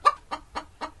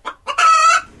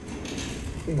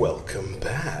Welcome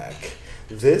back.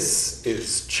 This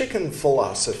is Chicken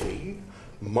Philosophy,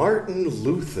 Martin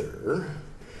Luther,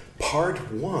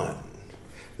 Part 1.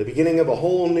 The beginning of a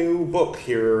whole new book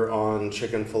here on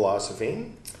Chicken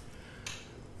Philosophy.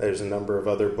 There's a number of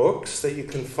other books that you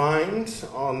can find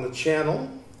on the channel.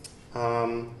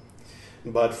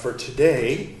 But for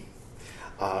today,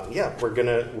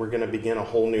 we're gonna begin a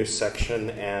whole new section,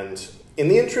 and in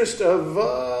the interest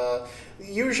of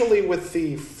usually with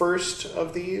the first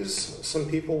of these, some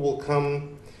people will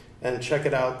come and check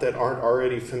it out that aren't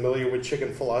already familiar with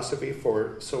Chicken Philosophy.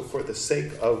 So for the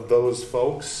sake of those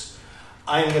folks,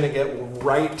 I'm going to get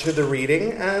right to the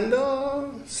reading and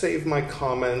save my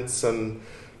comments and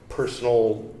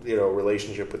personal,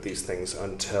 relationship with these things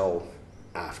until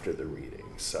after the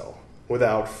reading. So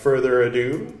without further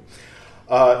ado,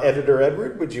 Editor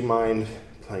Edward, would you mind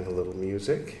playing a little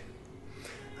music?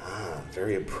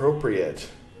 Very appropriate.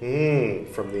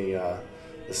 From the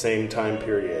same time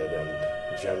period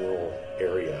and general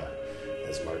area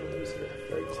as Martin Luther.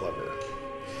 Very clever.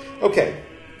 Okay.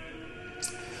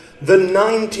 The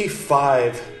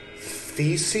 95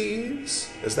 Theses,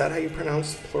 is that how you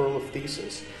pronounce the plural of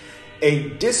thesis? A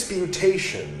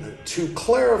disputation to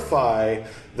clarify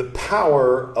the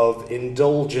power of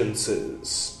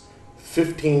indulgences,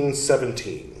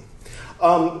 1517.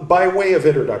 By way of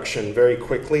introduction, very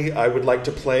quickly, I would like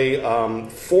to play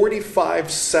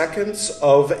 45 seconds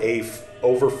of a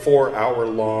over 4 hour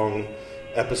long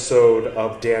episode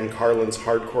of Dan Carlin's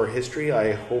Hardcore History.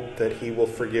 I hope that he will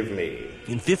forgive me.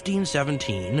 In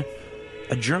 1517,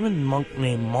 a German monk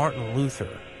named Martin Luther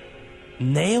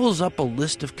nails up a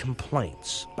list of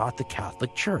complaints about the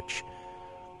Catholic Church.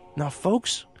 Now,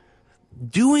 folks,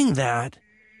 doing that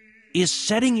is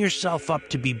setting yourself up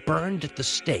to be burned at the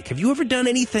stake. Have you ever done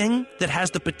anything that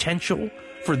has the potential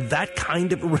for that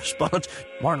kind of a response?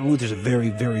 Martin Luther's a very,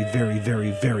 very, very,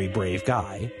 very, very brave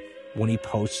guy when he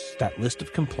posts that list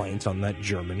of complaints on that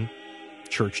German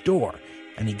church door.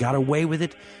 And he got away with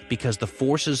it because the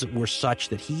forces were such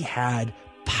that he had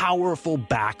powerful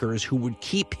backers who would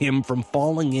keep him from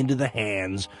falling into the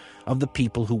hands of the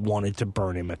people who wanted to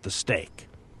burn him at the stake.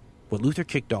 What Luther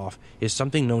kicked off is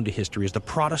something known to history as the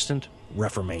Protestant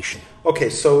Reformation. Okay,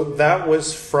 so that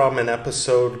was from an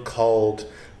episode called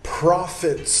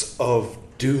Prophets of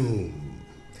Doom.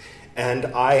 And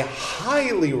I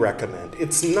highly recommend.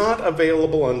 It's not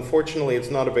available, unfortunately, it's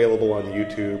not available on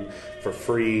YouTube for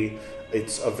free.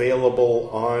 It's available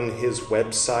on his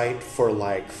website for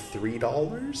like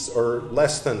 $3 or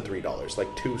less than $3, like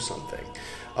 $2 something.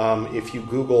 If you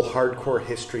Google Hardcore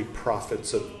History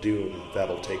Prophets of Doom,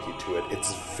 that'll take you to it.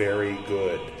 It's very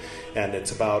good. And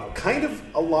it's about kind of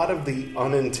a lot of the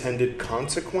unintended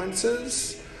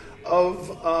consequences of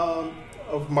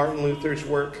Martin Luther's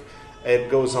work.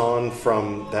 It goes on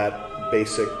from that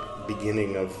basic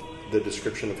beginning of the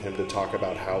description of him to talk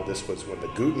about how this was when the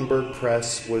Gutenberg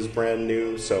press was brand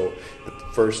new. So the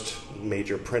first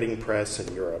major printing press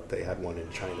in Europe. They had one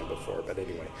in China before, but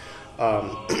anyway.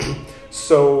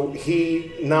 So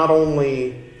he not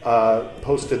only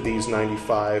posted these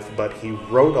 95, but he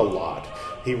wrote a lot.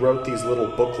 He wrote these little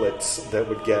booklets that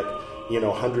would get,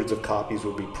 hundreds of copies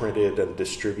would be printed and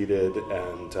distributed,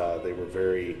 and they were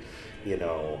very,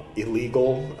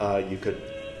 illegal. You could,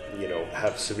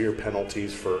 have severe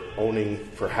penalties for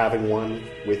having one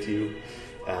with you,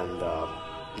 and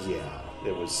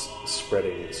it was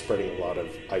spreading a lot of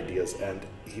ideas. And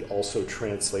he also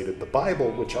translated the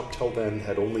Bible, which up till then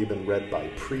had only been read by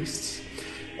priests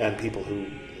and people who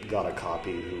got a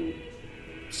copy who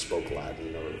spoke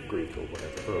Latin or Greek or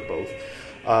whatever, or both.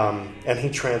 And he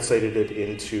translated it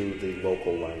into the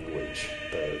local language,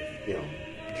 the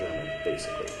German,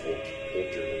 basically,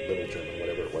 old German, Middle German,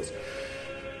 whatever it was,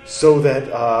 so that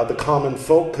the common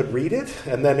folk could read it.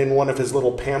 And then in one of his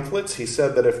little pamphlets, he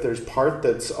said that if there's part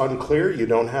that's unclear, you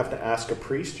don't have to ask a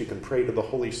priest. You can pray to the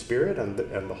Holy Spirit, and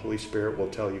the Holy Spirit will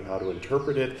tell you how to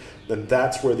interpret it. Then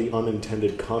that's where the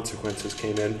unintended consequences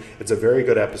came in. It's a very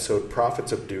good episode,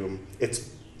 Prophets of Doom. It's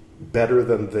better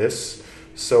than this.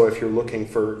 So if you're looking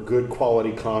for good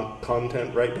quality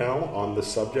content right now on the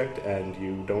subject and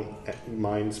you don't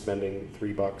mind spending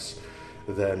 $3,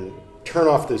 then turn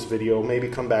off this video, maybe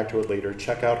come back to it later.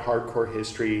 Check out Hardcore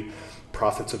History,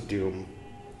 Prophets of Doom.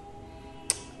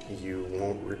 You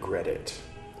won't regret it.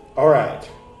 All right.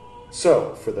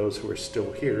 So, for those who are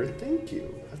still here, thank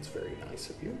you. That's very nice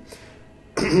of you.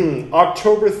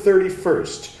 October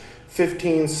 31st,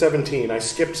 1517. I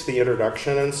skipped the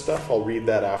introduction and stuff. I'll read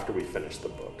that after we finish the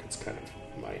book. It's kind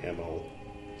of my MO.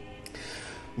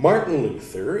 Martin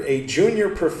Luther, a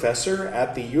junior professor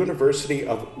at the University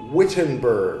of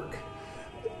Wittenberg.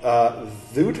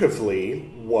 dutifully,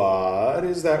 what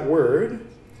is that word?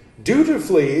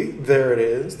 Dutifully, there it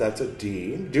is, that's a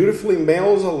D, dutifully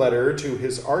mails a letter to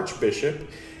his archbishop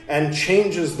and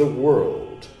changes the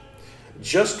world.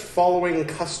 Just following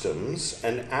customs,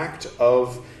 an act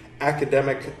of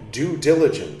academic due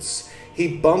diligence,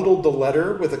 he bundled the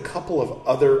letter with a couple of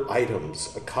other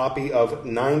items, a copy of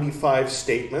 95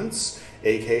 statements,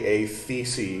 aka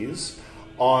theses,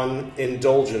 on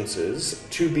indulgences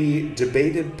to be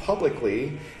debated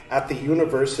publicly at the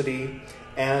university,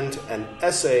 and an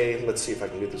essay, let's see if I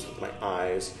can do this with my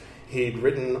eyes, he'd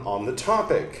written on the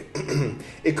topic.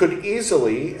 It could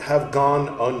easily have gone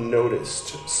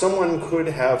unnoticed. Someone could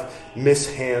have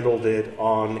mishandled it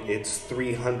on its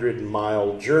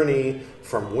 300-mile journey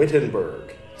from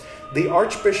Wittenberg. The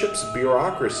archbishop's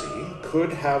bureaucracy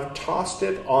could have tossed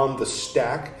it on the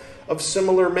stack of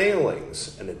similar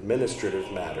mailings, an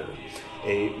administrative matter,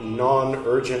 a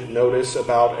non-urgent notice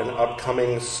about an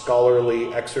upcoming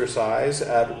scholarly exercise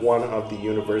at one of the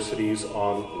universities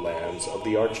on lands of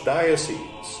the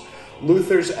archdiocese.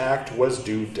 Luther's act was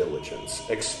due diligence,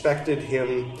 expected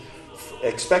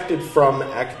from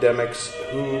academics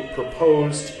who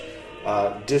proposed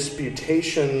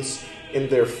disputations in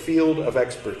their field of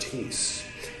expertise.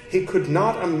 He could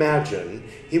not imagine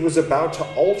he was about to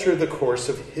alter the course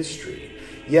of history.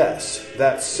 Yes,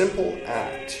 that simple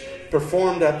act,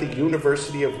 performed at the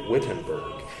University of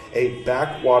Wittenberg, a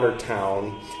backwater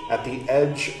town at the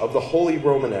edge of the Holy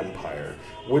Roman Empire,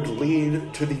 would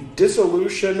lead to the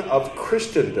dissolution of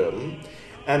Christendom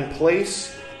and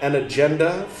place an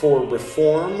agenda for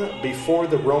reform before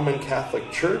the Roman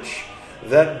Catholic Church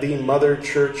that the Mother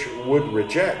Church would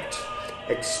reject,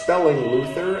 expelling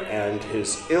Luther and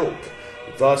his ilk.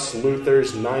 Thus,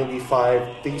 Luther's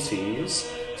 95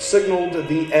 Theses signaled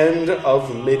the end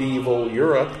of medieval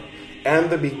Europe and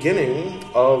the beginning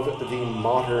of the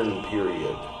modern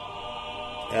period,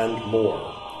 and more,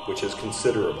 which is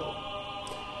considerable.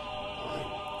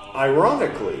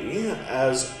 Ironically,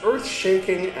 as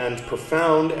earth-shaking and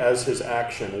profound as his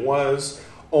action was,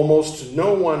 almost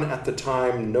no one at the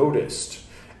time noticed,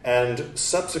 and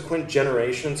subsequent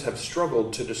generations have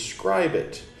struggled to describe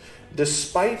it.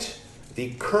 Despite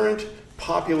the current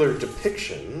popular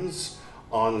depictions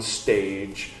on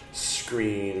stage,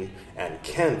 screen, and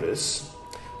canvas,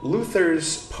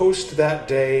 Luther's post that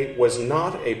day was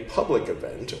not a public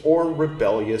event or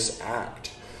rebellious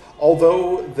act,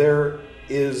 although there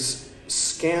is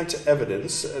scant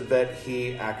evidence that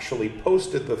he actually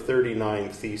posted the 39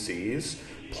 Theses,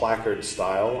 placard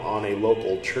style, on a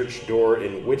local church door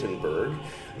in Wittenberg.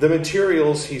 The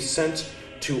materials he sent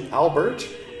to Albert,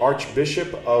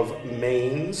 Archbishop of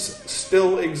Mainz,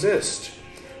 still exist.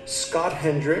 Scott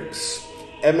Hendricks,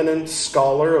 eminent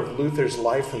scholar of Luther's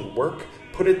life and work,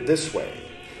 put it this way: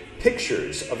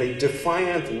 pictures of a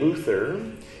defiant Luther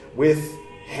with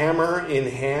hammer in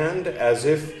hand as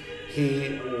if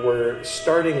he were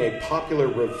starting a popular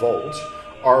revolt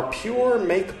are pure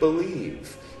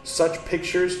make-believe. Such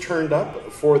pictures turned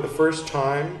up for the first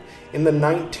time in the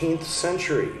 19th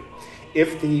century.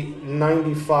 If the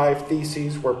 95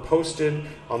 Theses were posted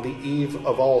on the eve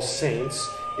of All Saints,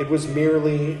 it was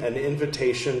merely an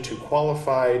invitation to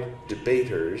qualified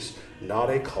debaters, not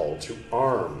a call to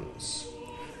arms.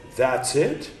 That's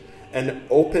it? An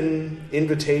open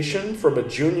invitation from a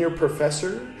junior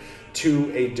professor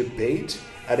to a debate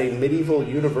at a medieval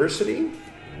university?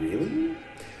 Really?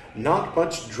 Not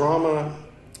much drama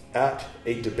at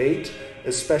a debate,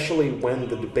 especially when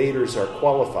the debaters are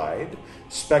qualified.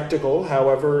 Spectacle,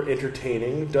 however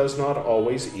entertaining, does not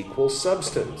always equal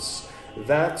substance.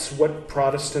 That's what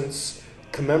Protestants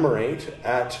commemorate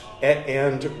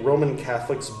and Roman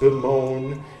Catholics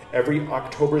bemoan every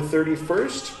October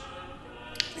 31st.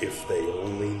 If they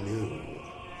only knew.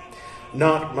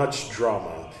 Not much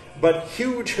drama, but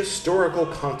huge historical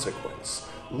consequence.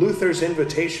 Luther's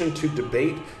invitation to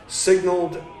debate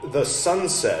signaled the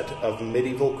sunset of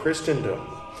medieval Christendom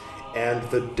and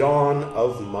the dawn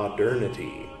of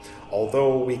modernity.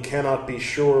 Although we cannot be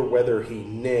sure whether he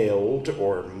nailed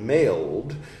or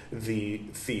mailed the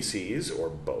Theses, or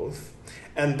both,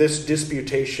 and this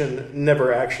disputation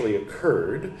never actually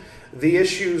occurred, the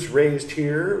issues raised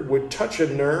here would touch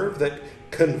a nerve that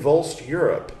convulsed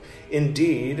Europe.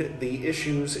 Indeed, the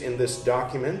issues in this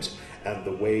document and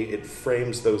the way it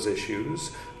frames those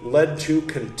issues led to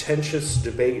contentious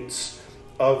debates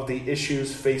of the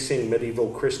issues facing medieval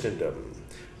Christendom.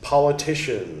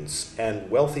 Politicians and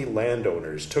wealthy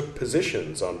landowners took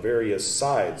positions on various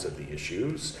sides of the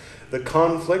issues. The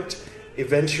conflict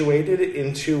eventuated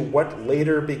into what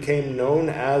later became known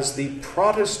as the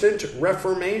Protestant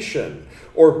Reformation,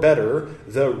 or better,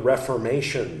 the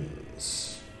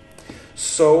Reformations.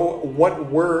 So,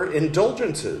 what were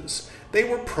indulgences? They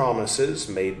were promises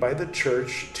made by the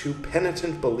church to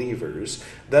penitent believers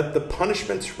that the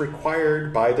punishments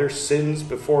required by their sins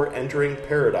before entering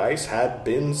paradise had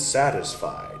been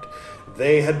satisfied.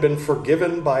 They had been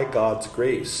forgiven by God's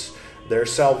grace. Their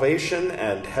salvation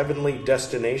and heavenly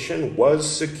destination was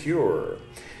secure.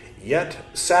 Yet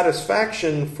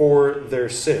satisfaction for their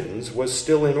sins was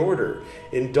still in order.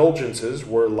 Indulgences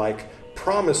were like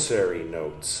promissory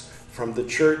notes from the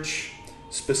church,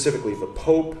 specifically the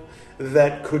Pope,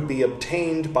 that could be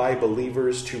obtained by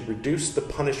believers to reduce the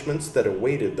punishments that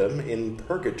awaited them in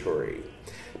purgatory.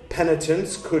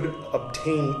 Penitents could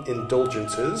obtain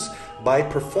indulgences by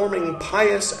performing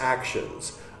pious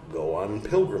actions, go on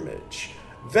pilgrimage,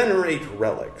 venerate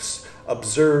relics,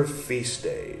 observe feast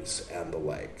days, and the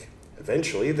like.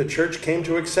 Eventually, the church came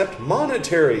to accept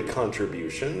monetary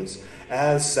contributions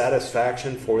as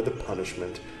satisfaction for the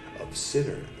punishment of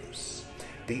sinners.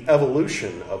 The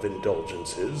evolution of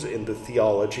indulgences in the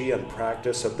theology and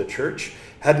practice of the church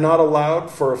had not allowed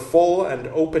for a full and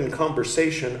open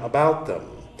conversation about them.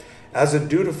 As a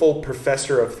dutiful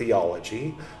professor of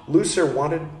theology, Luther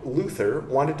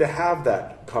wanted to have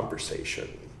that conversation.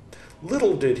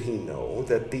 Little did he know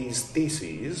that these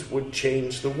theses would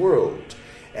change the world,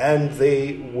 and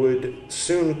they would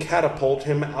soon catapult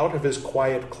him out of his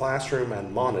quiet classroom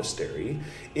and monastery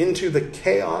into the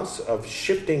chaos of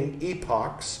shifting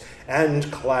epochs and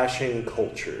clashing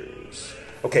cultures.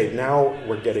 Okay, now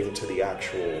we're getting to the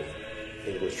actual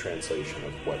English translation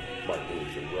of what Martin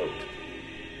Luther wrote.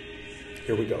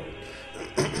 Here we go.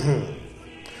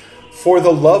 For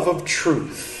the love of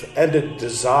truth and a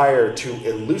desire to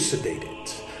elucidate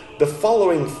it, the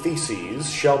following theses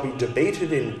shall be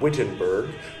debated in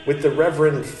Wittenberg with the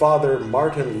Reverend Father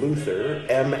Martin Luther,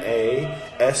 M.A.,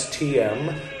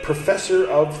 S.T.M., Professor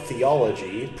of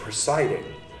Theology, presiding.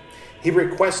 He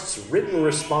requests written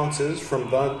responses from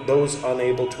those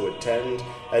unable to attend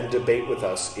and debate with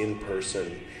us in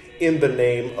person, in the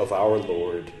name of our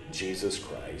Lord Jesus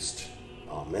Christ.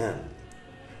 Amen.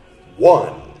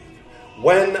 1.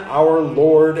 When our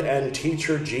Lord and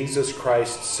teacher Jesus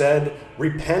Christ said,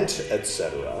 repent,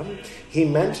 etc., he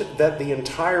meant that the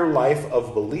entire life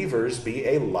of believers be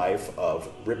a life of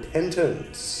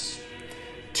repentance.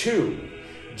 2.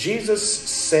 Jesus'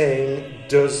 saying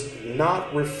does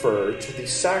not refer to the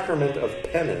sacrament of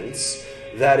penance,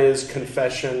 that is,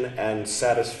 confession and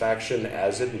satisfaction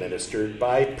as administered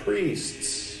by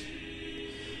priests.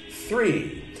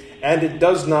 3. And it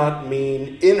does not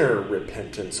mean inner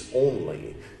repentance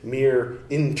only. Mere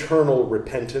internal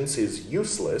repentance is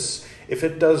useless if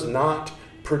it does not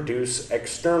produce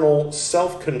external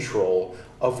self-control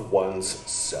of one's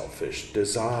selfish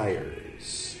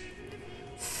desires.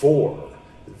 4.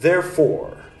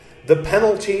 Therefore, the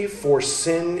penalty for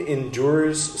sin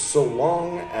endures so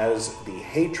long as the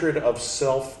hatred of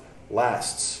self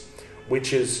lasts,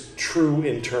 which is true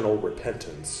internal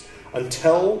repentance,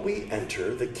 until we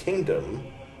enter the kingdom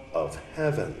of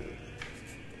heaven.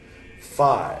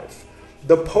 5.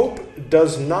 The Pope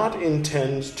does not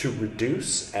intend to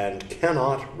reduce and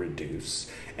cannot reduce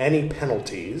any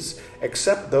penalties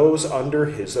except those under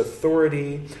his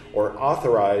authority or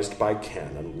authorized by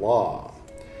canon law.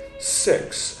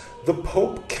 6. The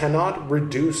Pope cannot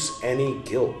reduce any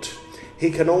guilt. He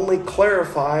can only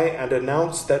clarify and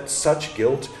announce that such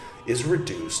guilt is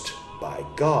reduced by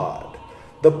God.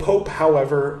 The Pope,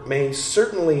 however, may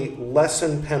certainly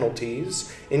lessen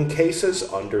penalties in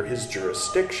cases under his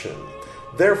jurisdiction.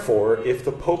 Therefore, if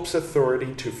the Pope's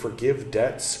authority to forgive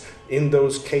debts in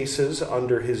those cases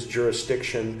under his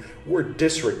jurisdiction were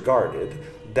disregarded,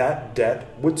 that debt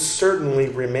would certainly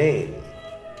remain.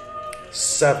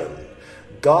 7.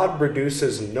 God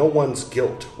reduces no one's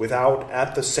guilt without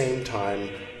at the same time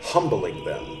humbling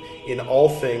them in all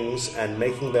things and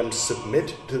making them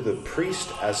submit to the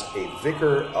priest as a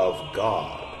vicar of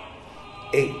God.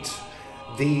 8.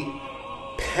 The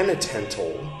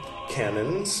penitential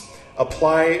canons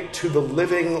apply to the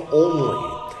living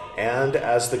only, and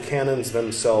as the canons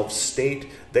themselves state,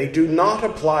 they do not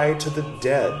apply to the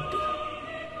dead.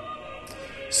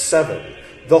 7.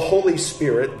 The Holy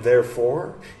Spirit,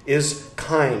 therefore, is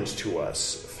kind to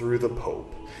us through the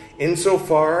Pope,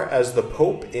 insofar as the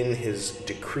Pope in his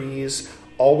decrees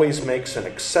always makes an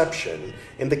exception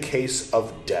in the case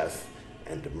of death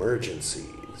and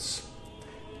emergencies.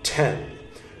 10.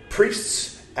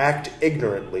 Priests act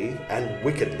ignorantly and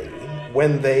wickedly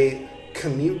when they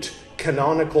commute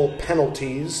canonical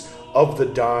penalties of the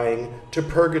dying to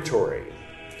purgatory.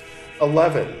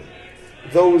 11.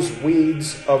 Those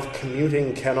weeds of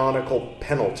commuting canonical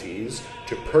penalties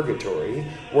to purgatory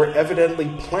were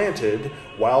evidently planted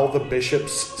while the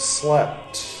bishops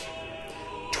slept.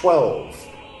 12.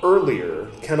 Earlier,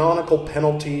 canonical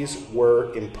penalties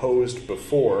were imposed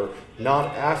before, not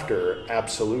after,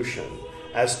 absolution,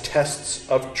 as tests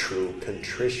of true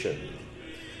contrition.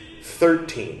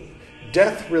 13.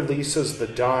 Death releases the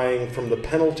dying from the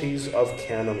penalties of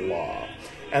canon law,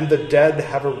 and the dead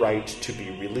have a right to be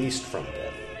released from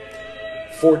them.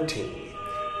 14.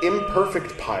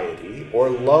 Imperfect piety, or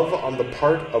love on the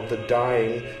part of the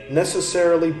dying,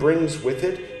 necessarily brings with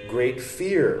it great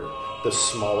fear. The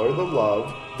smaller the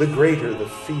love, the greater the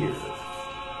fear.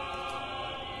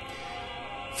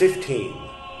 15.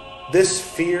 This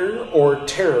fear or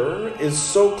terror is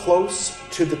so close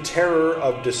to the terror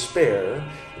of despair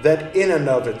that in and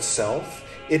of itself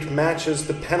it matches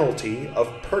the penalty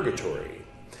of purgatory,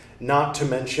 not to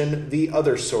mention the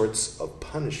other sorts of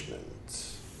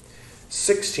punishments.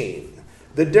 16.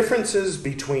 The differences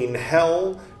between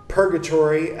hell,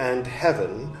 purgatory, and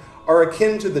heaven are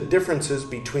akin to the differences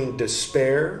between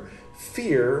despair,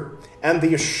 fear, and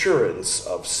the assurance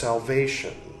of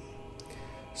salvation.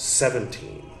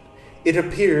 17. It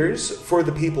appears, for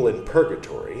the people in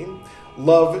purgatory,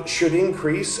 love should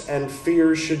increase and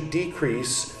fear should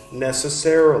decrease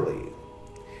necessarily.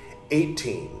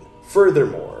 18.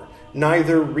 Furthermore,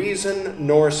 neither reason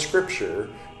nor scripture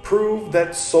prove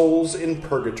that souls in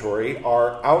purgatory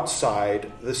are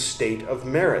outside the state of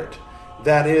merit.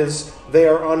 That is, they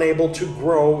are unable to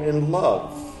grow in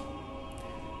love.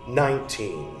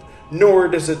 19. Nor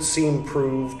does it seem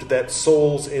proved that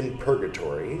souls in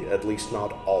purgatory, at least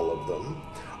not all of them,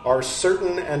 are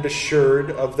certain and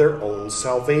assured of their own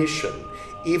salvation,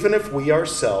 even if we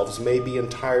ourselves may be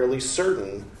entirely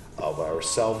certain of our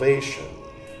salvation.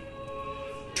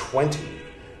 20.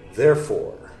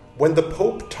 Therefore, when the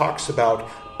Pope talks about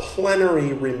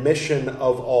plenary remission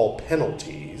of all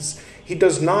penalties, he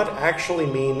does not actually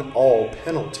mean all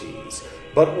penalties,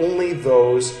 but only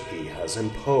those he has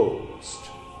imposed.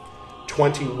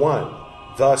 21.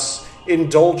 Thus,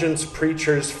 indulgence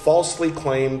preachers falsely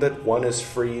claim that one is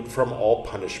freed from all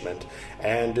punishment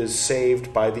and is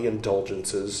saved by the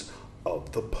indulgences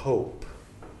of the Pope.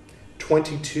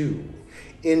 22.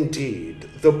 Indeed,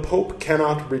 the Pope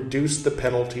cannot reduce the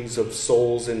penalties of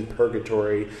souls in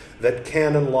purgatory that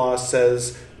canon law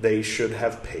says they should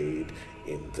have paid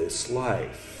in this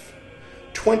life.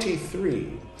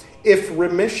 23. If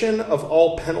remission of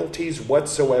all penalties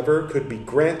whatsoever could be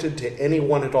granted to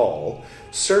anyone at all,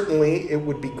 certainly it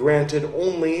would be granted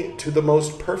only to the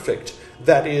most perfect,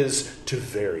 that is, to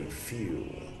very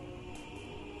few.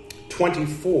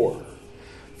 24.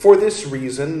 For this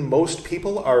reason, most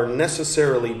people are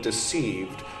necessarily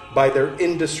deceived by their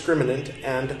indiscriminate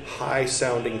and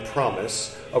high-sounding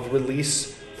promise of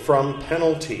release from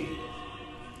penalty.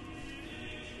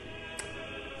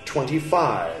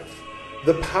 25.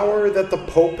 The power that the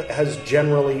Pope has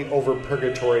generally over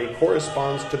purgatory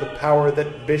corresponds to the power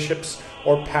that bishops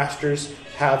or pastors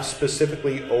have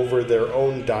specifically over their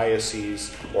own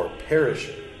dioceses or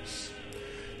parishes.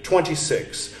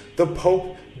 26. The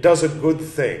Pope does a good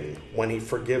thing when he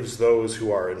forgives those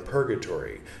who are in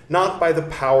purgatory, not by the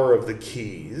power of the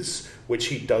keys, which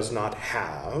he does not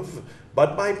have,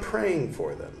 but by praying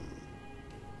for them.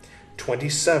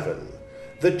 27.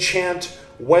 The chant,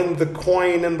 "When the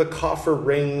coin in the coffer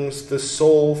rings, the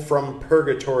soul from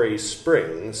purgatory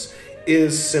springs,"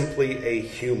 is simply a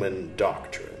human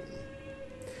doctrine.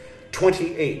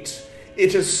 28.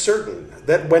 It is certain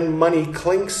that when money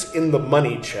clinks in the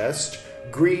money chest,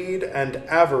 greed and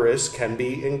avarice can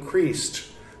be increased.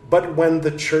 But when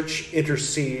the Church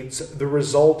intercedes, the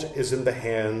result is in the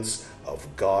hands of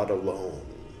God alone.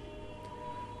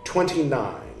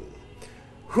 29.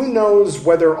 Who knows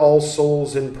whether all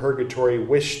souls in purgatory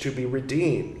wish to be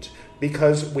redeemed,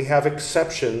 because we have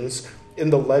exceptions in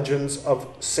the legends of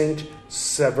Saint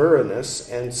Severinus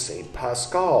and Saint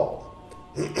Pascal.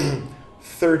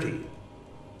 30.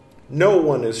 No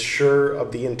one is sure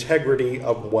of the integrity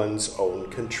of one's own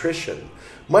contrition.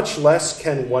 Much less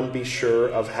can one be sure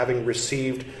of having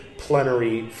received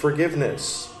plenary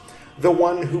forgiveness. The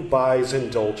one who buys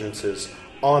indulgences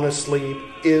honestly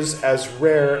is as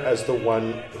rare as the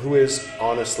one who is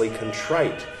honestly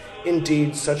contrite.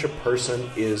 Indeed, such a person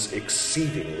is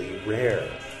exceedingly rare.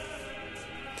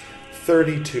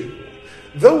 32.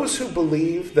 Those who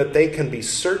believe that they can be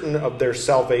certain of their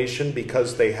salvation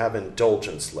because they have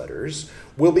indulgence letters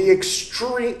will be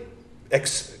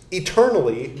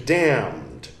eternally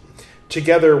damned,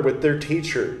 together with their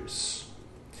teachers.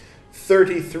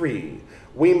 33.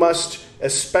 We must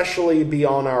especially be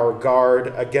on our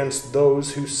guard against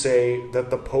those who say that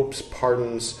the Pope's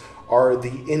pardons are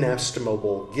the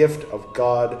inestimable gift of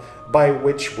God by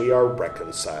which we are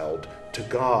reconciled to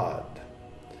God.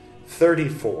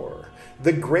 34.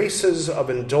 The graces of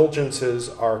indulgences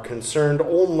are concerned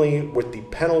only with the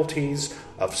penalties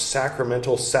of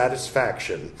sacramental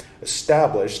satisfaction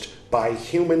established by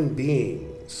human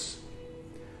beings.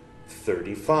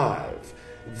 35.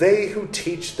 They who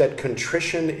teach that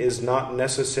contrition is not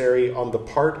necessary on the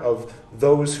part of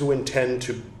those who intend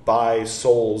to buy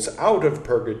souls out of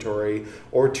purgatory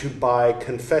or to buy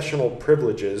confessional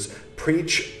privileges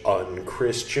preach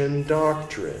unchristian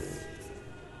doctrine.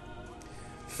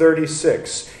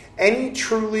 36. Any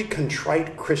truly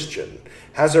contrite Christian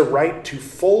has a right to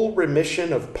full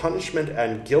remission of punishment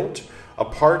and guilt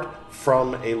apart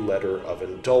from a letter of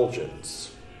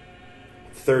indulgence.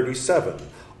 37.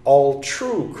 All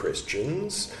true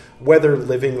Christians, whether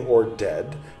living or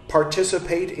dead,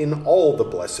 participate in all the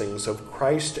blessings of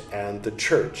Christ and the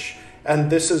Church,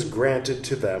 and this is granted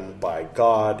to them by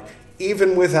God,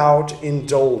 even without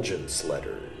indulgence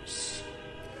letters.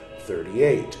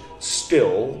 38.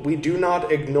 Still, we do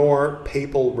not ignore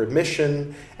papal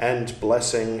remission and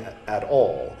blessing at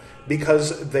all,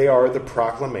 because they are the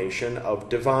proclamation of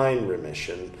divine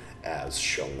remission, as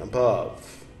shown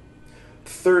above.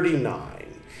 39.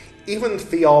 Even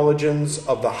theologians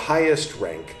of the highest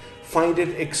rank find it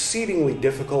exceedingly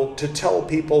difficult to tell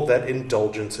people that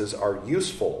indulgences are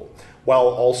useful, while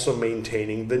also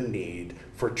maintaining the need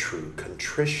for true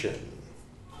contrition.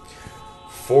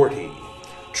 40.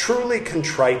 Truly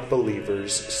contrite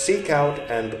believers seek out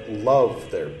and love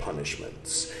their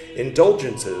punishments.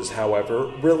 Indulgences,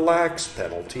 however, relax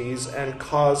penalties and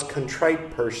cause contrite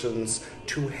persons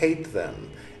to hate them.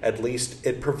 At least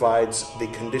it provides the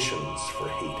conditions for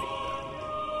hating them.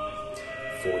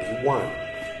 41.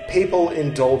 Papal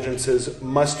indulgences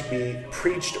must be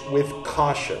preached with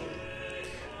caution,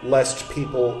 lest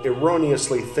people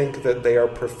erroneously think that they are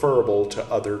preferable to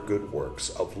other good works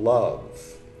of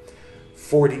love.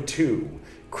 42.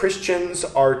 Christians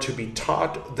are to be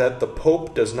taught that the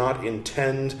Pope does not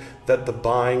intend that the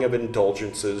buying of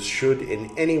indulgences should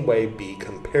in any way be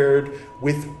compared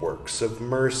with works of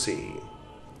mercy.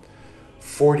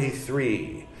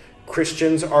 43.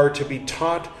 Christians are to be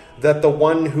taught that the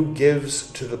one who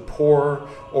gives to the poor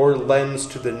or lends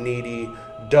to the needy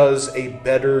does a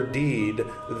better deed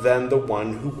than the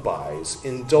one who buys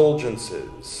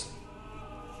indulgences.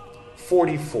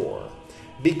 44.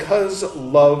 Because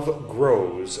love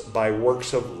grows by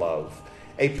works of love,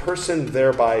 a person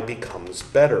thereby becomes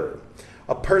better.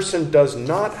 A person does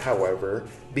not, however,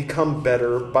 become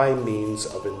better by means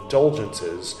of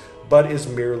indulgences, but is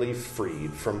merely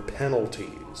freed from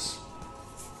penalties.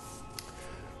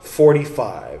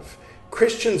 45.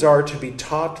 Christians are to be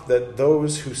taught that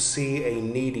those who see a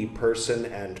needy person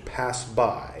and pass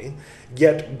by,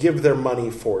 yet give their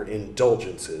money for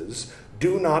indulgences,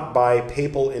 do not buy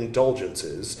papal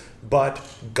indulgences, but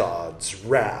God's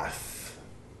wrath.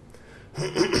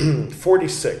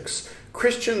 46.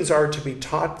 Christians are to be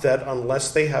taught that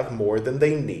unless they have more than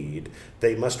they need,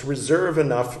 they must reserve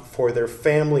enough for their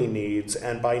family needs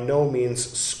and by no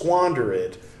means squander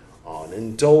it on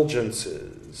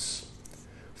indulgences.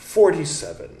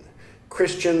 47.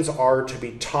 Christians are to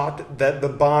be taught that the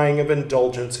buying of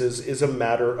indulgences is a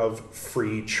matter of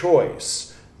free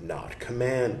choice, not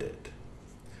commanded.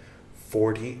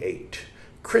 48.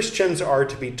 Christians are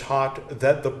to be taught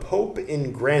that the Pope,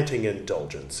 in granting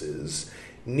indulgences,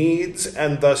 needs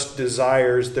and thus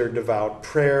desires their devout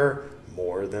prayer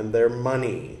more than their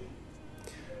money.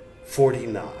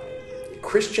 49.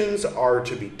 Christians are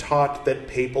to be taught that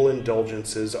papal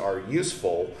indulgences are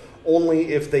useful only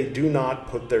if they do not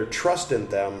put their trust in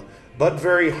them, but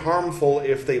very harmful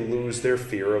if they lose their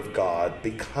fear of God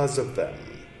because of them.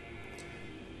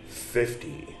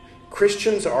 50.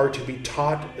 Christians are to be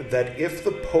taught that if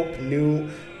the Pope knew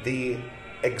the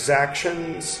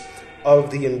exactions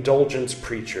of the indulgence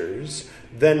preachers,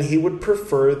 then he would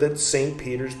prefer that St.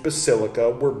 Peter's Basilica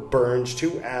were burned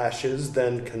to ashes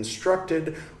than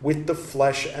constructed with the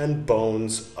flesh and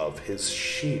bones of his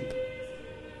sheep.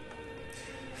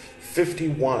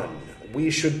 51. We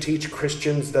should teach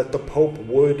Christians that the Pope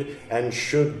would and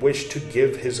should wish to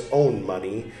give his own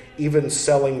money, even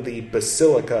selling the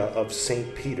Basilica of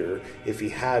St. Peter, if he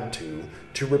had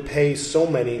to repay so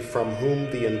many from whom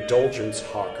the indulgence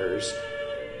hawkers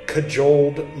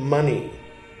cajoled money.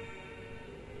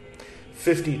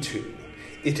 52.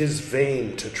 It is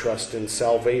vain to trust in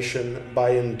salvation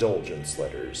by indulgence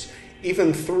letters,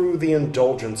 even through the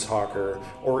indulgence hawker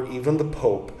or even the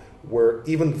Pope,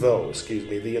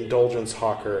 the indulgence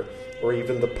hawker or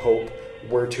even the Pope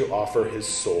were to offer his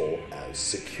soul as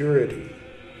security.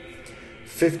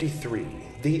 53.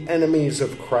 The enemies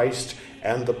of Christ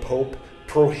and the Pope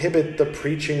prohibit the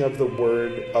preaching of the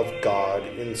word of God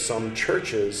in some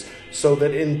churches so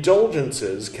that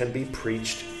indulgences can be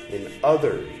preached in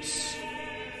others.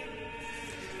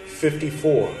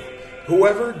 54.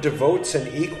 Whoever devotes an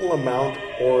equal amount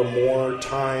or more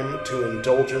time to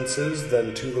indulgences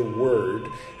than to the word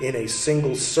in a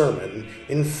single sermon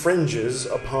infringes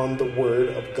upon the word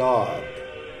of God.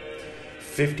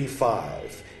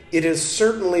 55. It is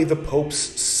certainly the Pope's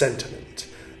sentiment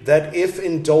that if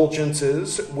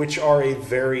indulgences, which are a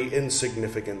very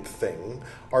insignificant thing,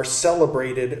 are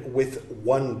celebrated with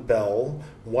one bell,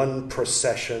 one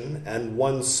procession, and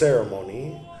one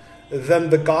ceremony, then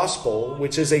the gospel,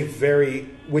 which is the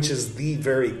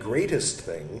very greatest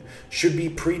thing, should be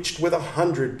preached with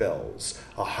 100 bells,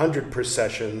 100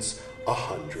 processions,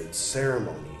 100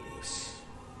 ceremonies.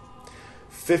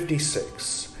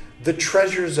 56. The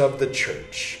treasures of the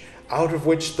church, out of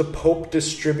which the Pope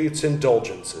distributes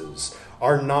indulgences,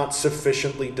 are not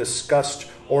sufficiently discussed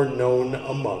or known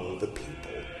among the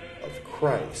people of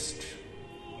Christ.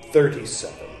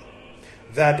 37.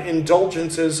 That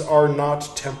indulgences are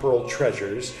not temporal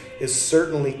treasures is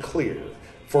certainly clear,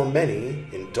 for many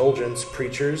indulgence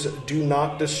preachers do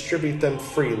not distribute them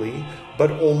freely,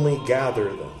 but only gather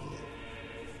them.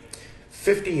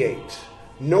 58.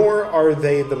 Nor are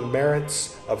they the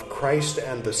merits of Christ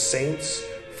and the saints,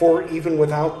 for even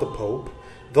without the Pope,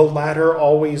 the latter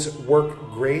always work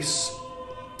grace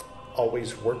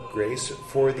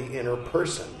for the inner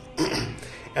person,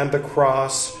 and the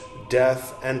cross,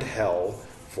 death, and hell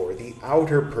for the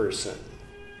outer person.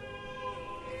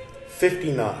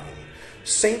 59.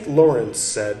 St. Lawrence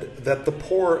said that the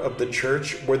poor of the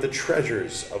church were the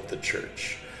treasures of the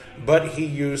church, but he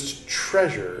used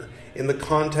treasure in the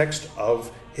context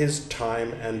of his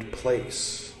time and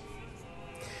place.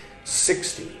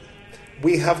 60.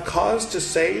 We have cause to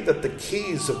say that the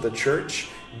keys of the church,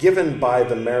 given by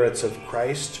the merits of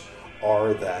Christ,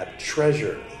 are that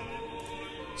treasure.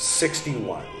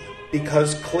 61.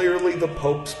 Because clearly the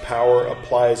Pope's power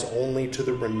applies only to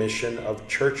the remission of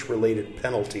church-related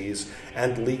penalties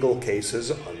and legal cases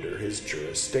under his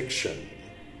jurisdiction.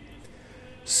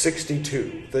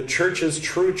 62. The church's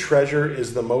true treasure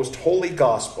is the most holy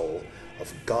gospel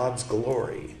of God's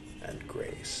glory and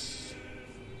grace.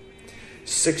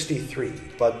 63.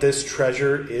 But this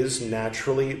treasure is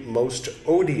naturally most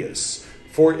odious,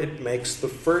 for it makes the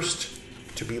first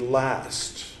to be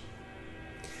last.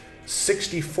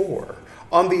 64.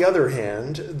 On the other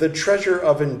hand, the treasure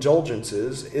of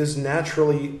indulgences is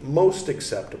naturally most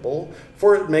acceptable,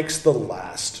 for it makes the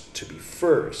last to be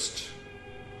first.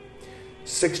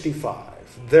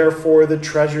 65. Therefore, the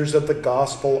treasures of the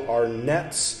gospel are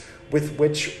nets with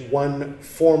which one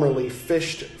formerly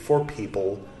fished for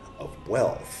people of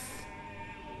wealth.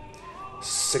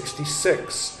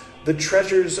 66. The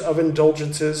treasures of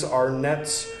indulgences are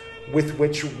nets with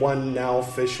which one now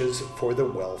fishes for the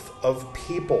wealth of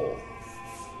people.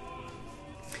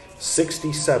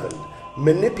 67.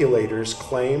 Manipulators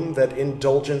claim that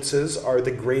indulgences are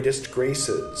the greatest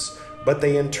graces, but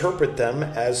they interpret them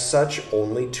as such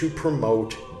only to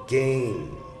promote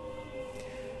gain.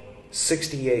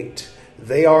 68.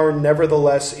 They are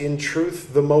nevertheless in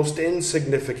truth the most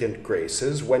insignificant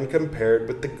graces when compared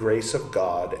with the grace of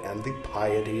God and the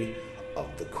piety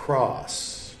of the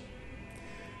cross.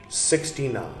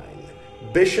 69.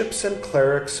 Bishops and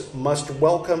clerics must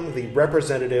welcome the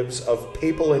representatives of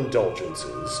papal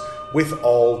indulgences with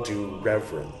all due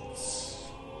reverence.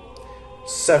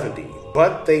 70.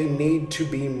 But they need to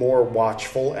be more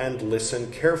watchful and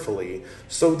listen carefully,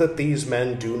 so that these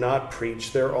men do not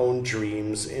preach their own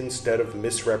dreams instead of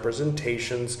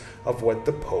misrepresentations of what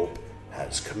the Pope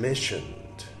has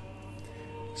commissioned.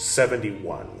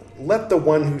 71. Let the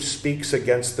one who speaks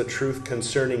against the truth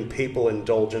concerning papal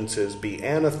indulgences be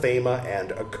anathema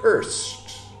and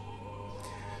accursed.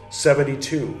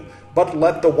 72. But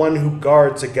let the one who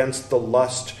guards against the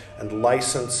lust and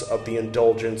license of the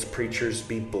indulgence preachers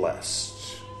be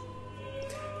blessed.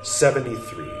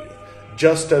 73.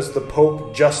 Just as the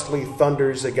Pope justly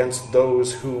thunders against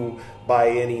those who, by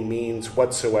any means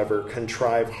whatsoever,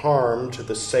 contrive harm to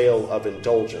the sale of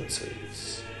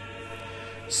indulgences.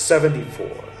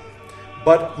 74.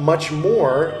 But much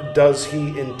more does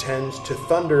he intend to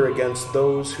thunder against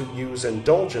those who use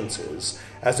indulgences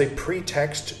as a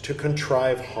pretext to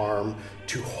contrive harm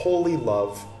to holy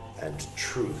love and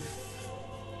truth.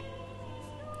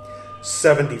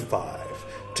 75.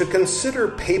 to consider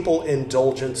papal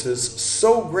indulgences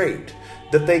so great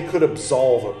that they could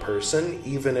absolve a person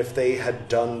even if they had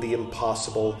done the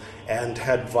impossible and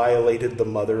had violated the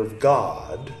Mother of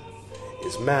God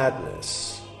is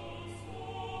madness.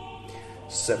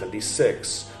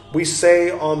 76. We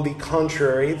say, on the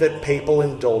contrary, that papal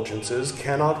indulgences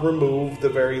cannot remove the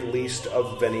very least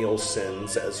of venial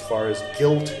sins as far as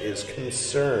guilt is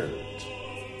concerned.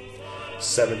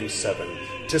 77.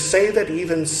 To say that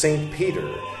even St.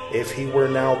 Peter, if he were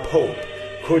now Pope,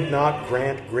 could not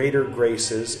grant greater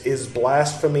graces is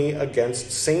blasphemy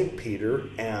against St. Peter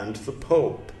and the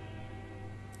Pope.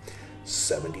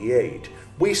 78.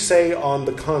 We say, on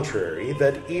the contrary,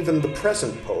 that even the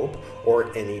present Pope,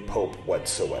 or any Pope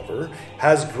whatsoever,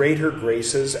 has greater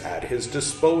graces at his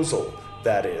disposal,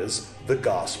 that is, the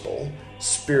gospel,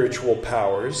 spiritual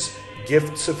powers,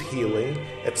 gifts of healing,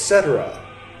 etc.,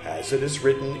 as it is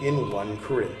written in 1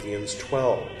 Corinthians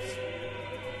 12.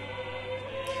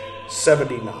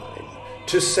 79.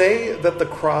 To say that the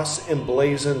cross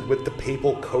emblazoned with the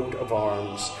papal coat of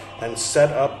arms and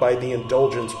set up by the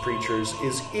indulgence preachers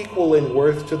is equal in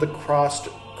worth to the cross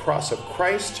of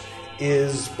Christ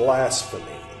is blasphemy.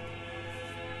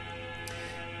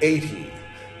 80.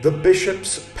 The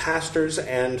bishops, pastors,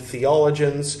 and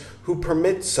theologians who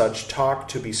permit such talk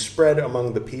to be spread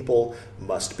among the people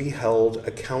must be held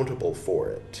accountable for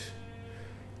it.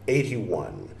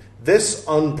 81. This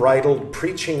unbridled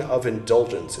preaching of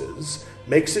indulgences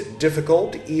makes it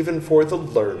difficult even for the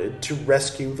learned to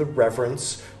rescue the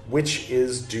reverence which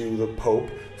is due the Pope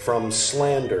from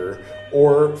slander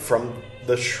or from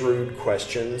the shrewd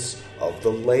questions of the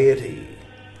laity.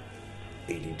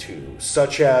 82.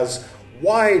 Such as,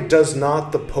 why does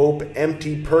not the Pope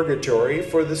empty purgatory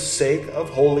for the sake of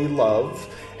holy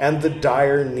love and the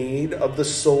dire need of the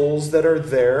souls that are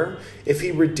there, if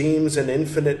he redeems an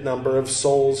infinite number of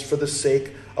souls for the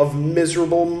sake of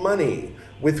miserable money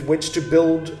with which to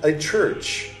build a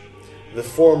church? The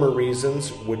former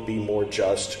reasons would be more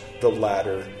just, the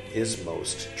latter is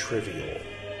most trivial.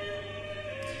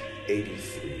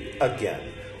 83. Again,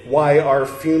 why are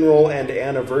funeral and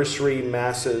anniversary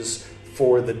masses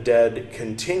for the dead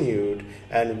continued,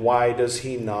 and why does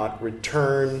he not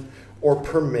return or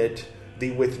permit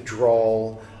the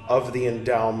withdrawal of the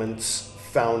endowments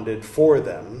founded for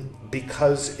them,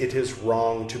 because it is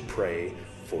wrong to pray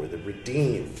for the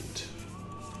redeemed?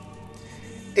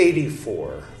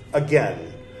 84.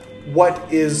 Again,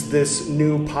 what is this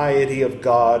new piety of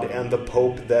God and the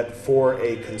Pope that for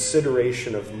a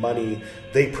consideration of money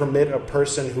they permit a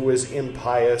person who is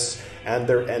impious and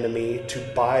their enemy to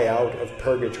buy out of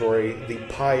purgatory the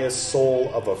pious soul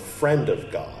of a friend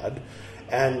of God,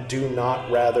 and do not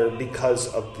rather, because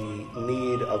of the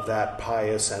need of that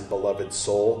pious and beloved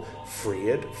soul, free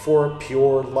it for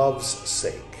pure love's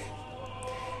sake?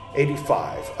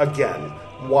 85. Again,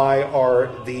 why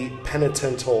are the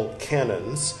penitential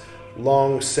canons,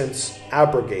 long since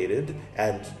abrogated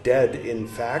and dead in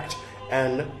fact,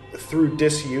 and through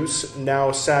disuse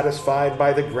now satisfied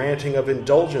by the granting of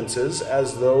indulgences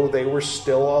as though they were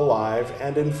still alive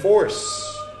and in force?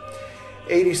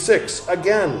 86.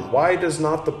 Again, why does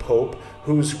not the Pope,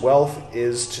 whose wealth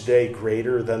is today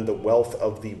greater than the wealth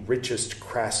of the richest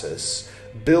Crassus,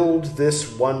 build this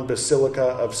one basilica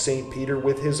of St. Peter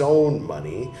with his own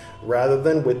money, rather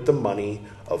than with the money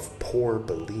of poor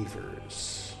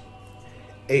believers?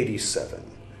 87.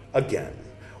 Again,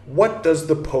 what does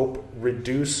the Pope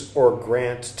reduce or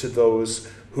grant to those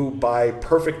who by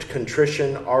perfect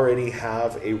contrition already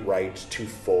have a right to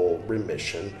full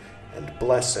remission and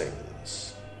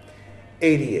blessings?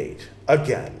 88.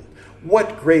 Again,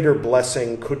 what greater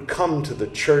blessing could come to the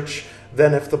Church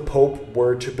than if the Pope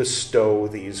were to bestow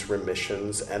these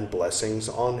remissions and blessings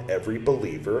on every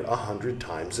believer 100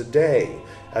 times a day,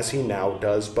 as he now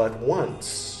does but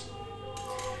once?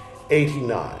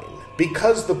 89.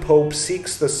 Because the Pope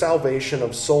seeks the salvation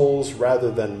of souls rather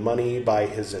than money by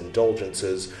his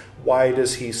indulgences, why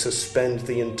does he suspend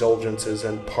the indulgences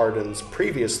and pardons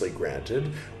previously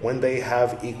granted when they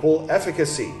have equal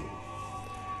efficacy?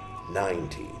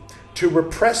 90. To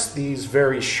repress these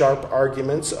very sharp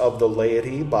arguments of the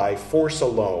laity by force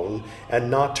alone, and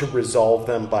not to resolve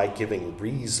them by giving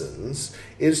reasons,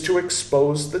 is to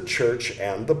expose the Church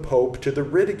and the Pope to the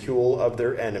ridicule of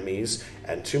their enemies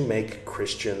and to make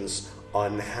Christians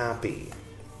unhappy.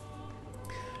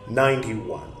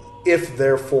 91. If,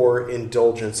 therefore,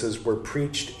 indulgences were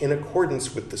preached in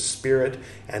accordance with the spirit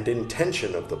and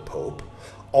intention of the Pope,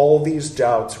 all these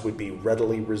doubts would be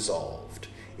readily resolved.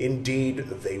 Indeed,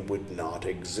 they would not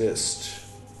exist.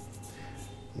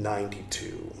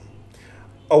 92.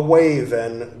 Away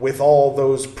then with all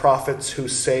those prophets who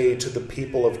say to the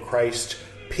people of Christ,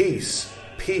 peace,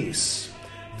 peace.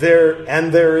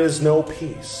 There is no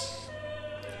peace.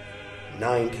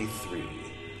 93.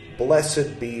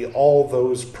 Blessed be all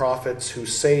those prophets who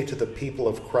say to the people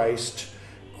of Christ,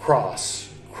 cross,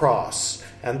 cross,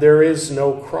 and there is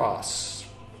no cross.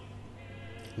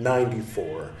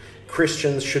 94.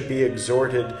 Christians should be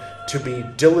exhorted to be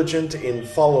diligent in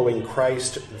following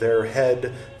Christ, their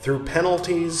head, through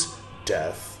penalties,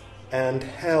 death, and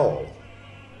hell.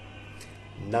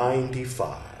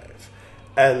 95.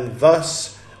 And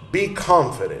thus be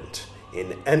confident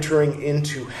in entering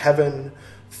into heaven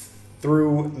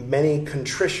through many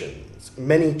contritions,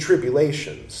 many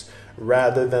tribulations,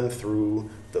 rather than through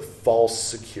the false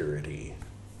security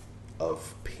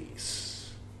of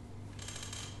peace.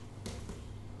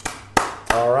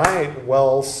 All right,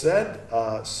 well said,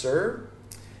 sir.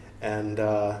 And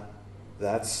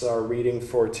that's our reading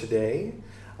for today.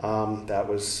 That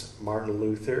was Martin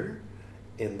Luther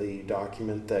in the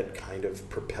document that kind of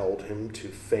propelled him to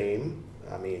fame.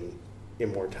 I mean,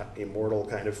 immortal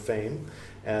kind of fame.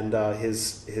 And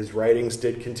his writings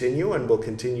did continue, and we'll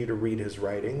continue to read his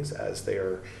writings as they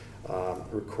are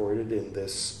recorded in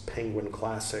this Penguin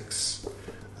Classics,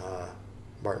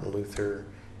 Martin Luther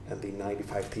and the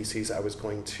 95 Theses I was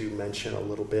going to mention a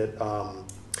little bit.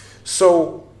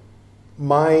 So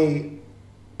my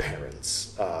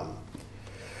parents,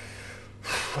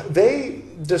 they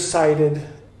decided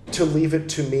to leave it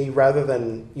to me rather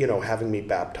than, having me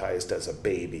baptized as a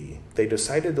baby. They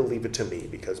decided to leave it to me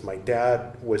because my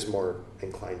dad was more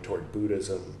inclined toward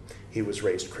Buddhism. He was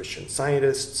raised Christian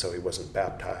Scientist, so he wasn't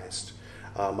baptized.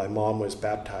 My mom was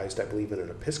baptized, I believe, in an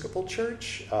Episcopal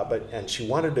church, and she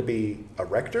wanted to be a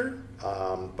rector,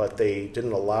 but they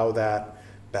didn't allow that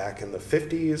back in the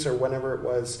 50s or whenever it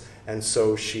was, and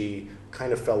so she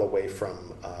kind of fell away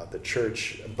from the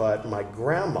church. But my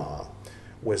grandma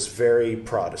was very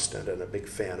Protestant and a big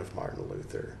fan of Martin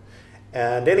Luther.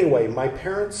 And anyway, my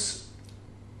parents,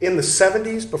 in the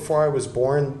 70s, before I was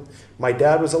born, my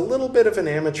dad was a little bit of an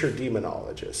amateur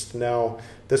demonologist. Now,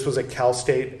 this was at Cal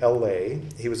State LA.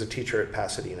 He was a teacher at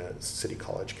Pasadena City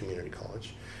College, Community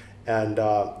College. And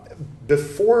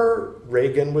before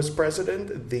Reagan was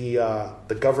president,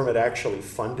 the government actually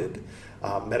funded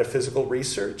metaphysical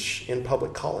research in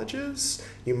public colleges.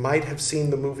 You might have seen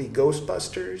the movie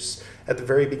Ghostbusters. At the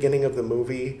very beginning of the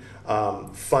movie,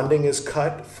 funding is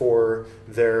cut for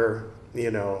their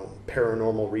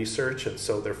paranormal research, and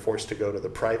so they're forced to go to the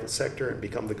private sector and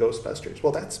become the Ghostbusters.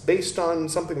 Well, that's based on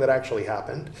something that actually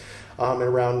happened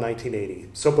around 1980.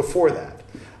 So before that,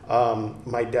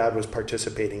 my dad was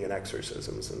participating in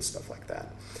exorcisms and stuff like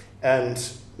that, and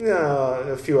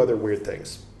a few other weird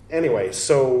things. Anyway,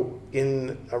 so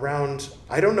in around,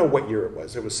 I don't know what year it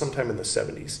was sometime in the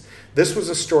 70s. This was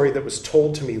a story that was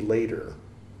told to me later.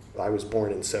 I was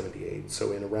born in 78,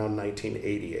 so in around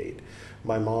 1988,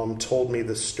 my mom told me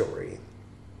the story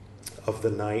of the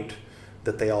night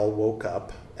that they all woke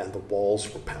up and the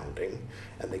walls were pounding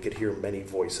and they could hear many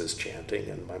voices chanting,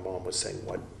 and my mom was saying,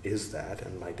 "What is that?"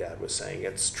 And my dad was saying,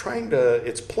 it's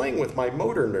playing with my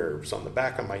motor nerves on the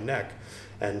back of my neck.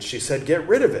 And she said, "Get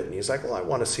rid of it." And he's like, "Well, I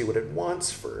want to see what it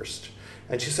wants first."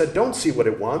 And she said, "Don't see what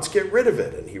it wants, get rid of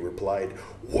it." And he replied,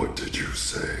 "What did you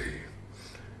say?"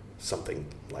 Something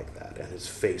like that. And his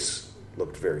face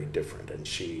looked very different. And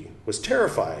she was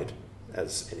terrified,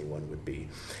 as anyone would be.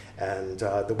 And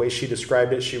the way she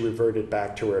described it, she reverted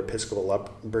back to her Episcopal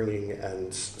upbringing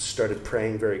and started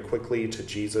praying very quickly to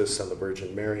Jesus and the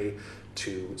Virgin Mary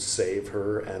to save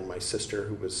her and my sister,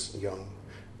 who was young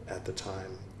at the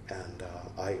time. And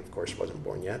I, of course, wasn't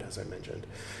born yet, as I mentioned.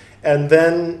 And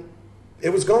then it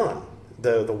was gone.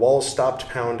 The walls stopped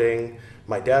pounding.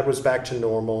 My dad was back to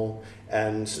normal,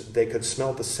 and they could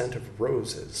smell the scent of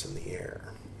roses in the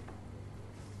air.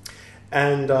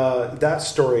 And that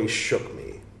story shook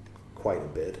me quite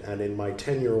a bit. And in my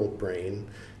 10-year-old brain,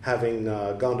 having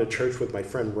gone to church with my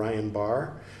friend Ryan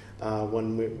Barr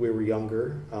when we were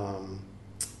younger,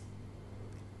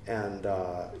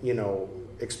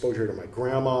 exposure to my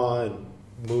grandma and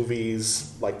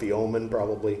movies like The Omen,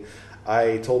 probably,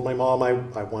 I told my mom I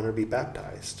wanted to be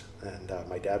baptized. And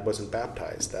my dad wasn't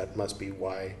baptized. That must be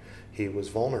why he was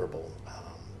vulnerable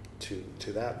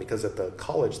to that. Because at the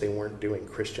college, they weren't doing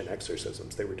Christian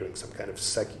exorcisms. They were doing some kind of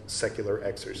secular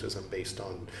exorcism based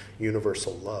on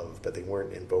universal love, but they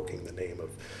weren't invoking the name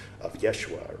of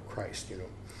Yeshua or Christ,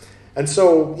 And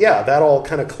so, yeah, that all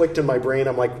kind of clicked in my brain.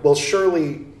 I'm like, well,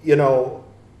 surely,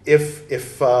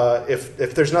 if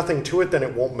there's nothing to it, then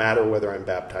it won't matter whether I'm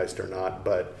baptized or not.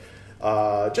 But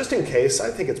just in case. I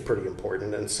think it's pretty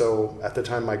important. And so at the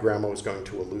time, my grandma was going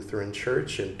to a Lutheran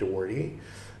church in Doherty,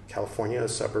 California, a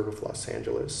suburb of Los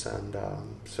Angeles. And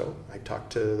so I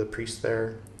talked to the priest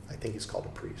there. I think he's called a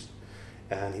priest.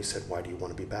 And he said, why do you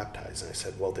want to be baptized? And I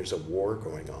said, well, there's a war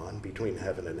going on between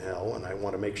heaven and hell, and I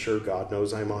want to make sure God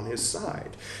knows I'm on his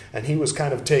side. And he was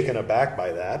kind of taken aback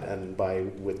by that, and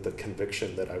with the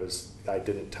conviction that I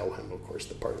didn't tell him, of course,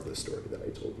 the part of the story that I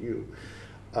told you.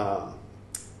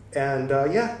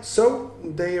 So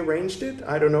they arranged it.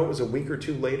 I don't know, it was a week or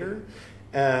two later.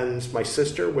 And my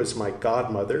sister was my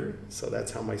godmother, so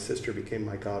that's how my sister became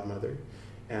my godmother.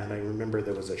 And I remember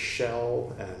there was a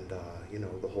shell, and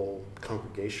the whole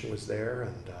congregation was there.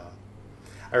 And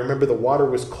I remember the water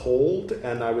was cold,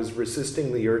 and I was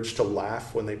resisting the urge to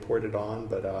laugh when they poured it on.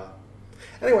 But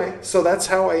anyway, so that's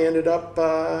how I ended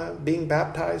up being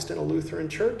baptized in a Lutheran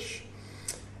church.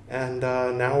 And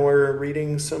now we're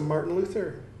reading some Martin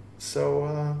Luther.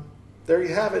 So there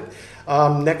you have it.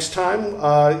 Next time,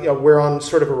 we're on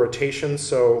sort of a rotation.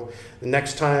 So the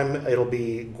next time it'll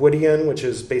be Gwydion, which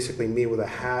is basically me with a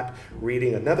hat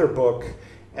reading another book.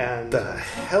 And the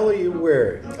hell are you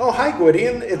wearing? Oh, hi,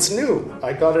 Gwydion. It's new.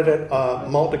 I got it at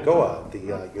Maldagoa, the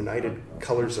United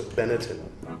Colors of Benetton.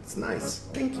 It's nice.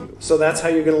 Thank you. So that's how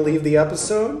you're going to leave the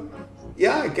episode?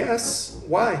 Yeah, I guess.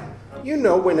 Why?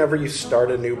 Whenever you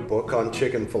start a new book on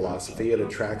chicken philosophy, it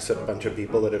attracts a bunch of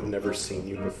people that have never seen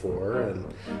you before,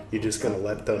 and you're just going to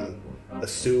let them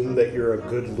assume that you're a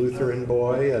good Lutheran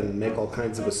boy and make all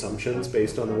kinds of assumptions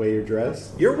based on the way you're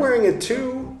dressed. You're wearing it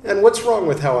too, and what's wrong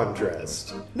with how I'm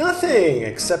dressed? Nothing,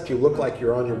 except you look like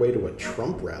you're on your way to a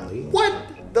Trump rally. What?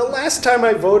 The last time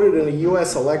I voted in a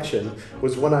U.S. election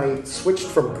was when I switched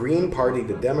from Green Party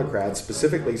to Democrat,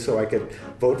 specifically so I could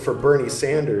vote for Bernie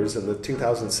Sanders in the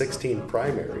 2016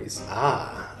 primaries.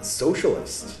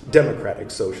 Socialist.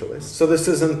 Democratic socialist. So this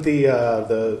isn't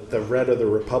the red of the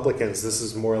Republicans. This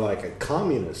is more like a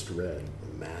communist red.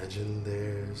 Imagine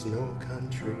there's no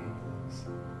countries.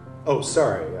 Oh,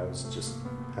 sorry. I was just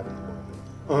having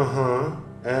a moment.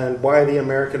 And why the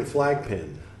American flag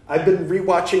pin? I've been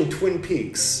rewatching Twin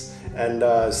Peaks and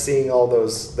seeing all the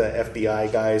FBI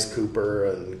guys, Cooper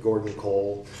and Gordon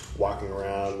Cole, walking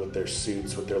around with their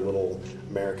suits with their little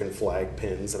American flag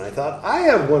pins. And I thought, I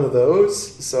have one of those.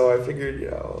 So I figured,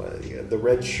 the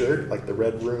red shirt, like the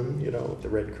red room, with the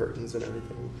red curtains and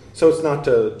everything. So it's not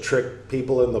to trick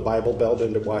people in the Bible Belt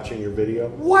into watching your video.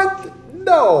 What?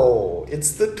 No,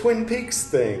 it's the Twin Peaks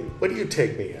thing. What do you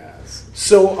take me as?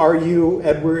 So are you,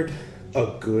 Edward,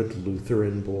 a good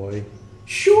Lutheran boy?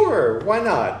 Sure, why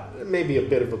not? Maybe a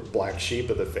bit of a black sheep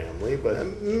of the family,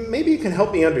 but maybe you can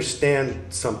help me understand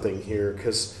something here,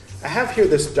 because I have here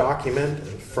this document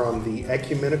from the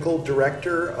ecumenical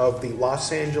director of the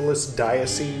Los Angeles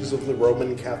Diocese of the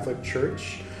Roman Catholic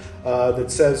Church that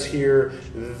says here,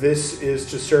 this is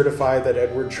to certify that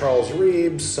Edward Charles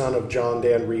Reeb, son of John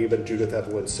Dan Reeb and Judith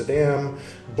Evelyn Saddam,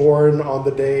 born on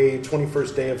the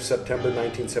 21st day of September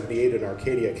 1978 in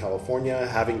Arcadia, California,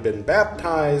 having been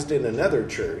baptized in another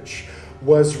church,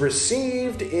 was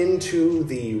received into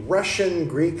the Russian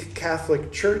Greek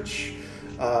Catholic Church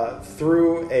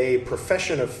through a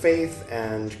profession of faith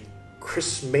and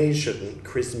chrismation,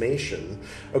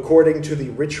 according to the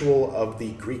ritual of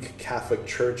the Greek Catholic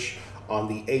Church on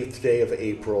the 8th day of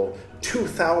April,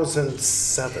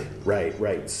 2007.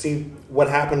 Right. See, what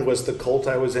happened was the cult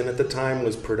I was in at the time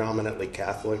was predominantly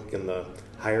Catholic in the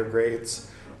higher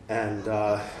grades, and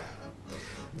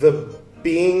the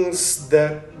beings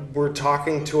that were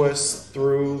talking to us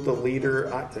through the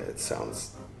leader,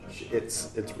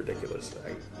 it's ridiculous.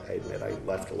 I admit I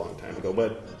left a long time ago,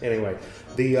 but anyway,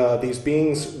 these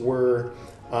beings were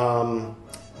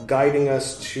guiding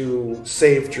us to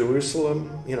save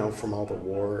Jerusalem, from all the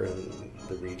war and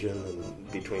the region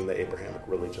and between the Abrahamic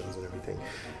religions and everything.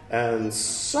 And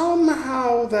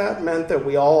somehow that meant that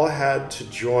we all had to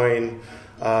join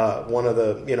one of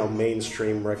the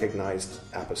mainstream recognized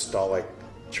apostolic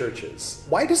churches.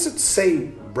 Why does it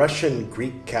say Russian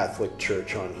Greek Catholic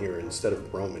Church on here instead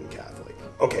of Roman Catholic?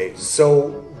 Okay, so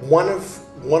one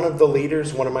of the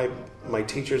leaders, one of my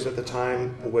teachers at the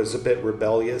time, was a bit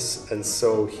rebellious, and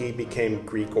so he became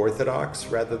Greek Orthodox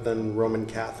rather than Roman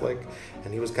Catholic,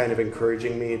 and he was kind of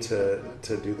encouraging me to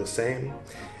do the same.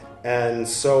 And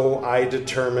so I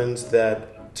determined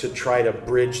that to try to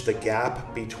bridge the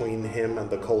gap between him and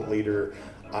the cult leader,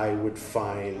 I would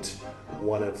find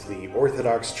one of the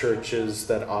Orthodox churches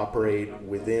that operate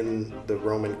within the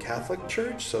Roman Catholic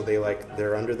Church. So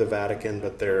they're under the Vatican,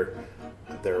 but they're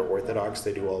Orthodox.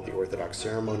 They do all the Orthodox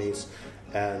ceremonies.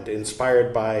 And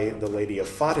inspired by the Lady of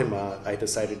Fatima, I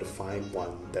decided to find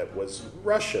one that was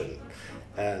Russian.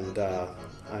 And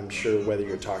I'm sure whether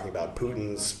you're talking about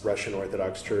Putin's Russian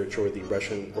Orthodox Church or the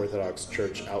Russian Orthodox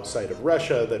Church outside of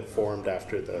Russia that formed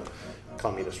after the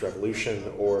Communist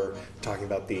Revolution, or talking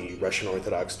about the Russian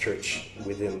Orthodox Church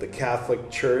within the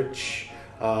Catholic Church,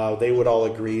 they would all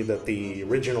agree that the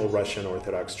original Russian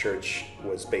Orthodox Church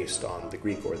was based on the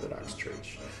Greek Orthodox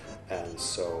Church. And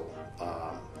so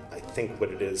I think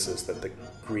what it is that the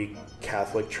Greek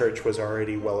Catholic Church was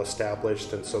already well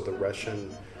established, and so the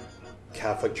Russian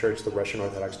Catholic Church, the Russian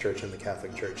Orthodox Church, and the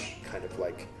Catholic Church kind of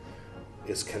like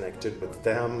is connected with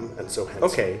them, and so hence...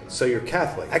 Okay, so you're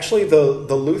Catholic. Actually,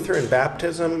 the Lutheran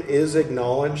baptism is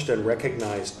acknowledged and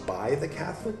recognized by the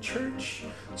Catholic Church.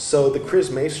 So the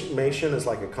chrismation is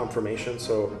like a confirmation.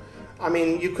 So, I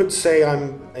mean, you could say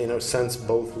I'm, in a sense,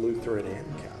 both Lutheran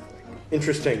and Catholic.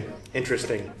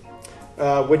 Interesting.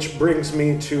 Which brings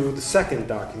me to the second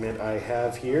document I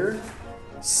have here.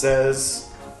 It says...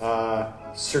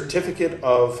 Certificate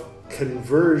of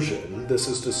Conversion. This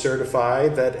is to certify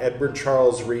that Edward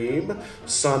Charles Reeb,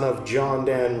 son of John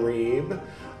Dan Reeb,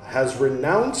 has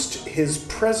renounced his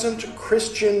present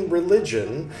Christian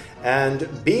religion and,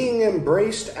 being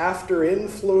embraced after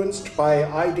influenced by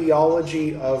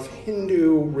ideology of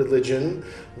Hindu religion,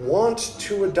 want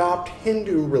to adopt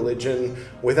Hindu religion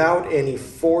without any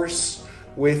force,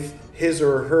 with his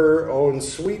or her own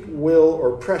sweet will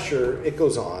or pressure. It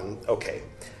goes on. Okay.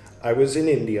 I was in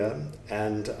India,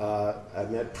 and I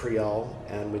met Priyal,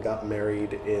 and we got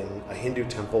married in a Hindu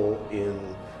temple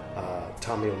in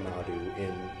Tamil Nadu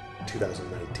in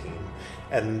 2019.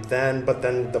 But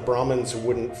then the Brahmins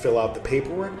wouldn't fill out the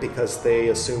paperwork because they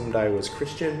assumed I was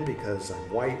Christian because I'm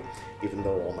white, even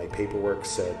though all my paperwork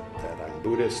said that I'm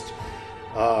Buddhist.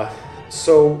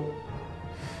 So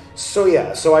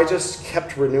I just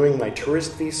kept renewing my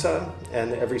tourist visa,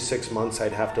 and every 6 months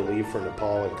I'd have to leave for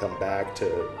Nepal and come back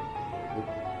to,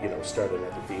 start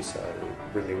another visa,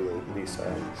 renew the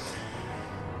visa.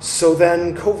 So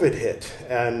then COVID hit,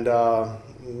 and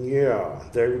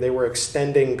they were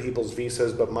extending people's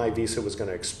visas, but my visa was going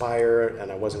to expire,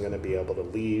 and I wasn't going to be able to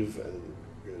leave and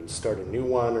start a new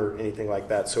one or anything like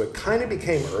that. So it kind of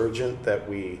became urgent that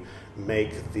we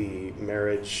make the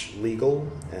marriage legal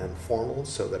and formal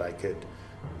so that I could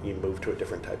move to a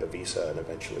different type of visa and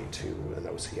eventually to an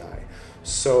OCI.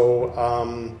 So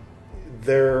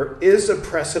there is a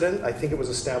precedent, I think it was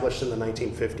established in the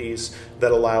 1950s,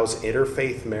 that allows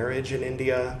interfaith marriage in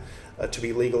India to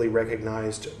be legally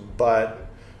recognized, but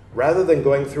rather than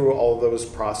going through all those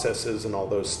processes and all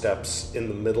those steps in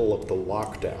the middle of the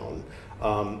lockdown,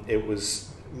 it was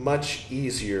much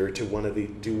easier to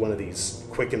do one of these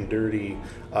quick and dirty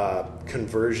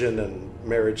conversion and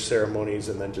marriage ceremonies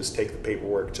and then just take the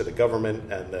paperwork to the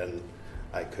government, and then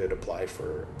I could apply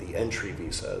for the entry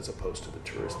visa as opposed to the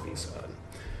tourist visa.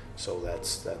 So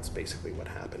that's basically what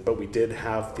happened. But we did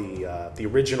have the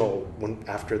original one.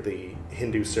 After the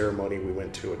Hindu ceremony, we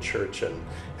went to a church and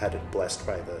had the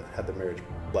marriage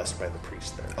blessed by the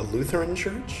priest there. A Lutheran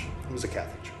church? It was a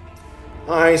Catholic church.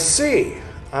 I see.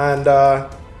 And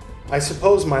I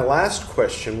suppose my last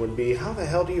question would be, how the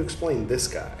hell do you explain this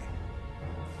guy?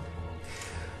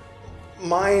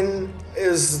 Mine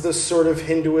is the sort of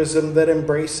Hinduism that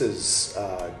embraces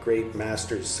great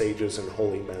masters, sages, and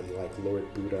holy men like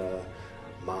Lord Buddha,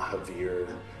 Mahavir,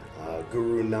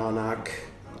 Guru Nanak,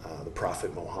 the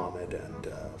Prophet Muhammad, and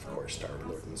of course our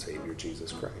Lord and Savior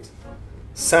Jesus Christ.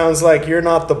 Sounds like you're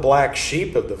not the black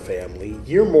sheep of the family.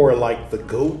 You're more like the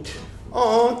goat.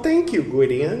 Oh, thank you,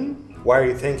 Gwydion. Why are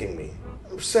you thanking me?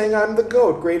 I'm saying I'm the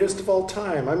GOAT, greatest of all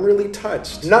time. I'm really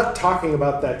touched. Not talking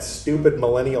about that stupid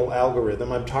millennial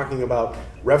algorithm. I'm talking about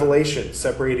Revelation,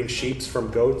 separating sheeps from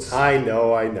goats. I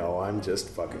know. I'm just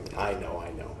fucking... I know.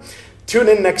 Tune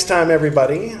in next time,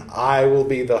 everybody. I will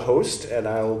be the host, and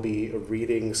I will be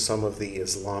reading some of the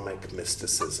Islamic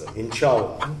mysticism.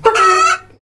 Inshallah.